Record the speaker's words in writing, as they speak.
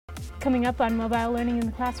Coming up on Mobile Learning in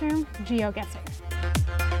the Classroom, GeoGuessr.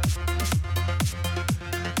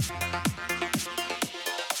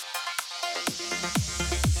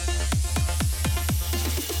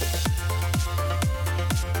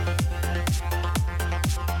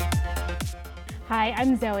 Hi,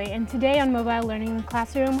 I'm Zoe, and today on Mobile Learning in the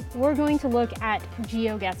Classroom, we're going to look at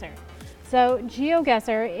GeoGuessr. So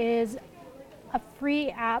GeoGuessr is a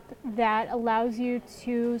free app that allows you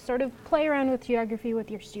to sort of play around with geography with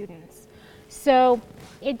your students. So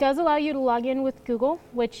it does allow you to log in with Google,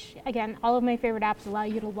 which again, all of my favorite apps allow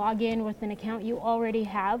you to log in with an account you already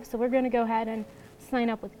have. So we're going to go ahead and sign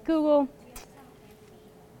up with Google.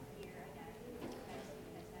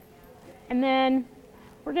 And then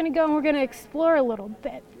we're going to go and we're going to explore a little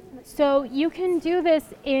bit. So you can do this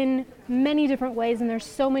in many different ways, and there's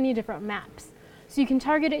so many different maps. So you can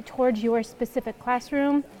target it towards your specific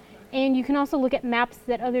classroom, and you can also look at maps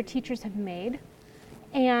that other teachers have made.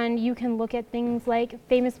 And you can look at things like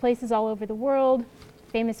famous places all over the world,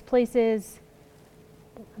 famous places,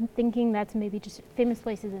 I'm thinking that's maybe just famous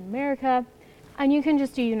places in America. And you can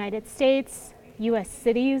just do United States, US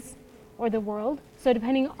cities, or the world. So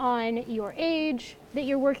depending on your age that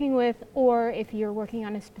you're working with, or if you're working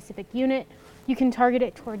on a specific unit, you can target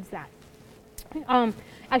it towards that.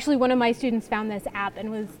 Actually, one of my students found this app and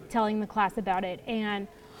was telling the class about it, and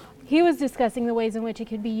he was discussing the ways in which it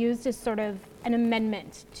could be used as sort of an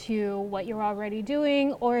amendment to what you're already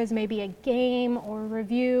doing, or as maybe a game or a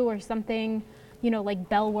review or something, you know, like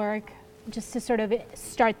bell work, just to sort of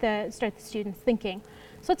start the students thinking.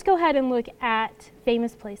 So let's go ahead and look at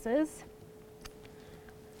famous places.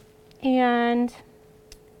 And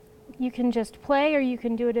you can just play, or you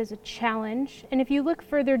can do it as a challenge. And if you look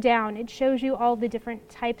further down, it shows you all the different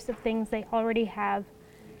types of things they already have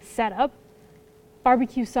set up.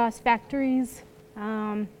 Barbecue sauce factories,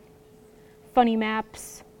 funny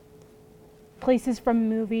maps, places from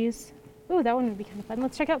movies. Ooh, that one would be kind of fun.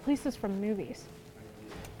 Let's check out places from movies.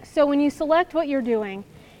 So when you select what you're doing,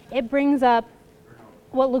 it brings up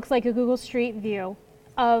what looks like a Google Street View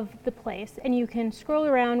of the place, and you can scroll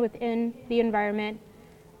around within the environment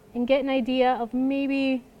and get an idea of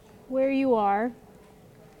maybe where you are.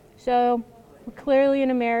 So we're clearly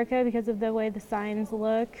in America because of the way the signs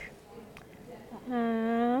look.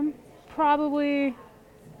 Probably,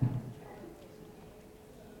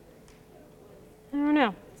 I don't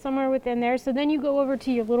know, somewhere within there. So then you go over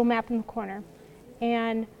to your little map in the corner,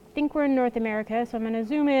 and I think we're in North America, so I'm going to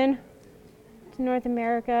zoom in to North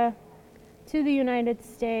America, to the United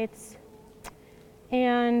States,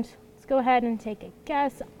 and let's go ahead and take a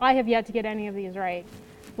guess. I have yet to get any of these right,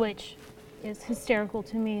 which is hysterical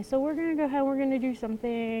to me. So we're going to go ahead, we're going to do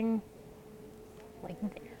something like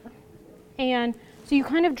there. And so you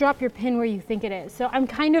kind of drop your pin where you think it is. So I'm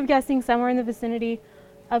kind of guessing somewhere in the vicinity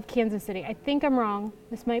of Kansas City. I think I'm wrong.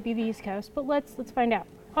 This might be the East Coast, but let's find out.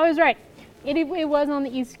 I was right. It was on the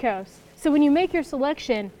East Coast. So when you make your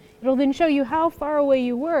selection, it'll then show you how far away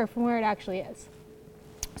you were from where it actually is.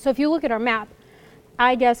 So if you look at our map,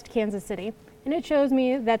 I guessed Kansas City, and it shows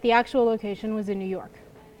me that the actual location was in New York.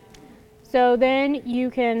 So then you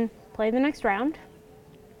can play the next round.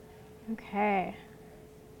 Okay.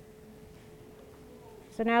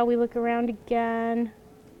 So now we look around again.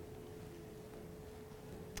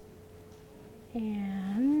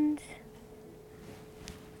 And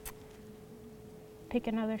pick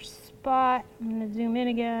another spot. I'm going to zoom in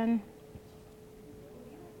again.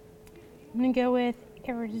 I'm going to go with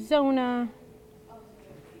Arizona.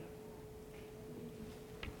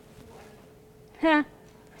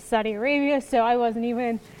 Saudi Arabia, so I wasn't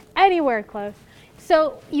even anywhere close.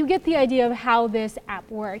 So you get the idea of how this app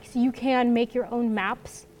works. You can make your own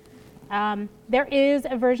maps. There is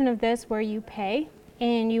a version of this where you pay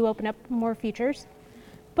and you open up more features,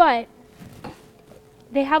 but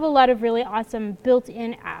they have a lot of really awesome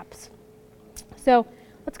built-in apps. So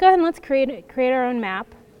let's go ahead and let's create our own map,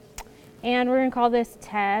 and we're going to call this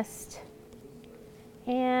test,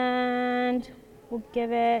 and we'll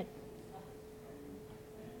give it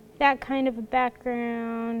that kind of a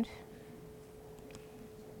background.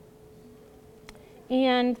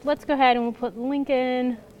 And let's go ahead and we'll put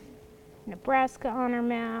Lincoln, Nebraska on our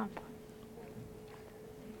map.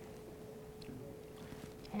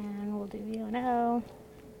 And we'll do UNO.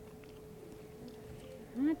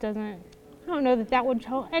 I don't know that would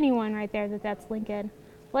tell anyone right there that that's Lincoln.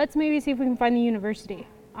 Let's maybe see if we can find the university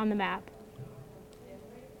on the map.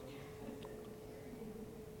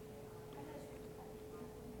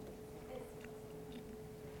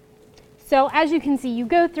 So as you can see, you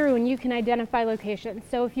go through and you can identify locations.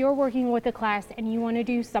 So if you're working with a class and you want to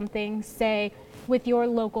do something, say, with your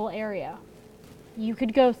local area, you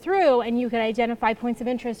could go through and you could identify points of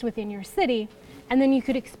interest within your city, and then you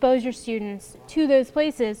could expose your students to those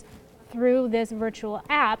places through this virtual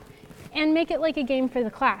app and make it like a game for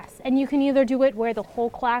the class. And you can either do it where the whole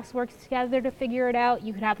class works together to figure it out.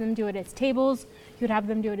 You could have them do it as tables. You could have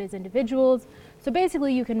them do it as individuals. So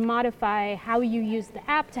basically you can modify how you use the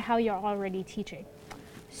app to how you're already teaching.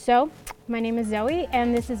 So my name is Zoe,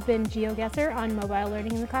 and this has been GeoGuessr on mobile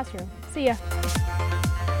learning in the classroom. See ya.